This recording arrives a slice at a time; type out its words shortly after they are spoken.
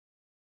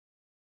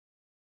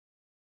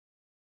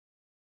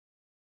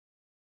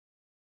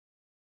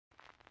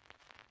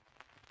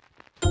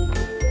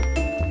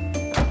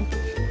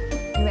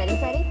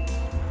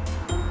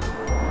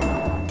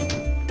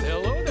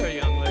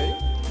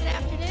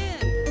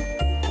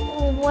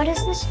What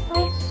is this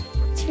place?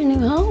 It's your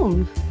new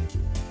home.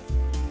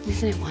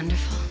 Isn't it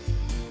wonderful?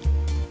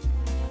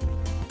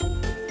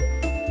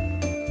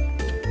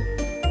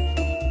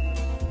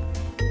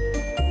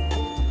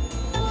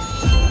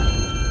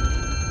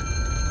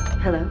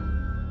 Hello?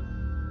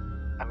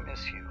 I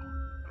miss you.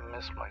 I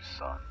miss my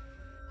son.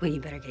 Well,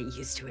 you better get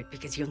used to it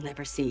because you'll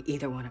never see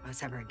either one of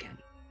us ever again.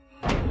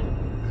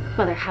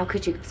 Mother, how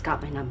could you have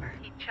got my number?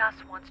 He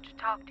just wants to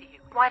talk to you.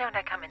 Why don't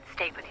I come and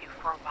stay with you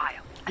for a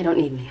while? I don't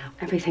need any help.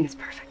 Everything is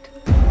perfect.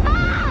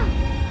 Ah!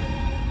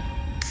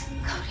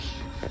 Cody.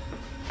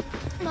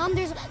 Mom,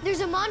 there's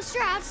a monster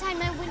outside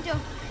my window.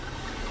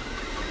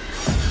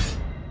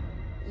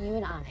 You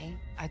and I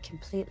are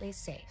completely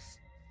safe.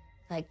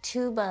 Like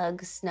two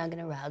bugs snug in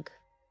a rug.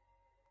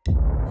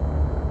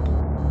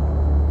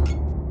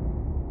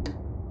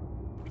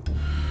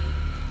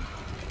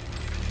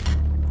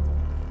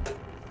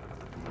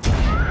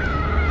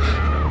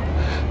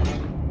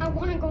 I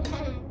want to go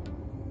home.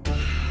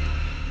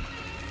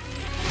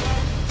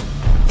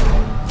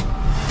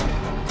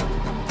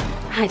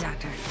 Hi,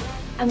 doctor.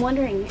 I'm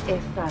wondering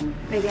if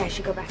maybe I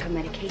should go back on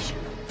medication.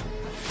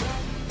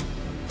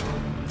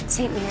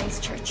 St. Mary's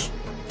Church.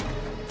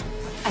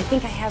 I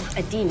think I have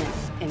a demon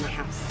in my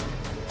house.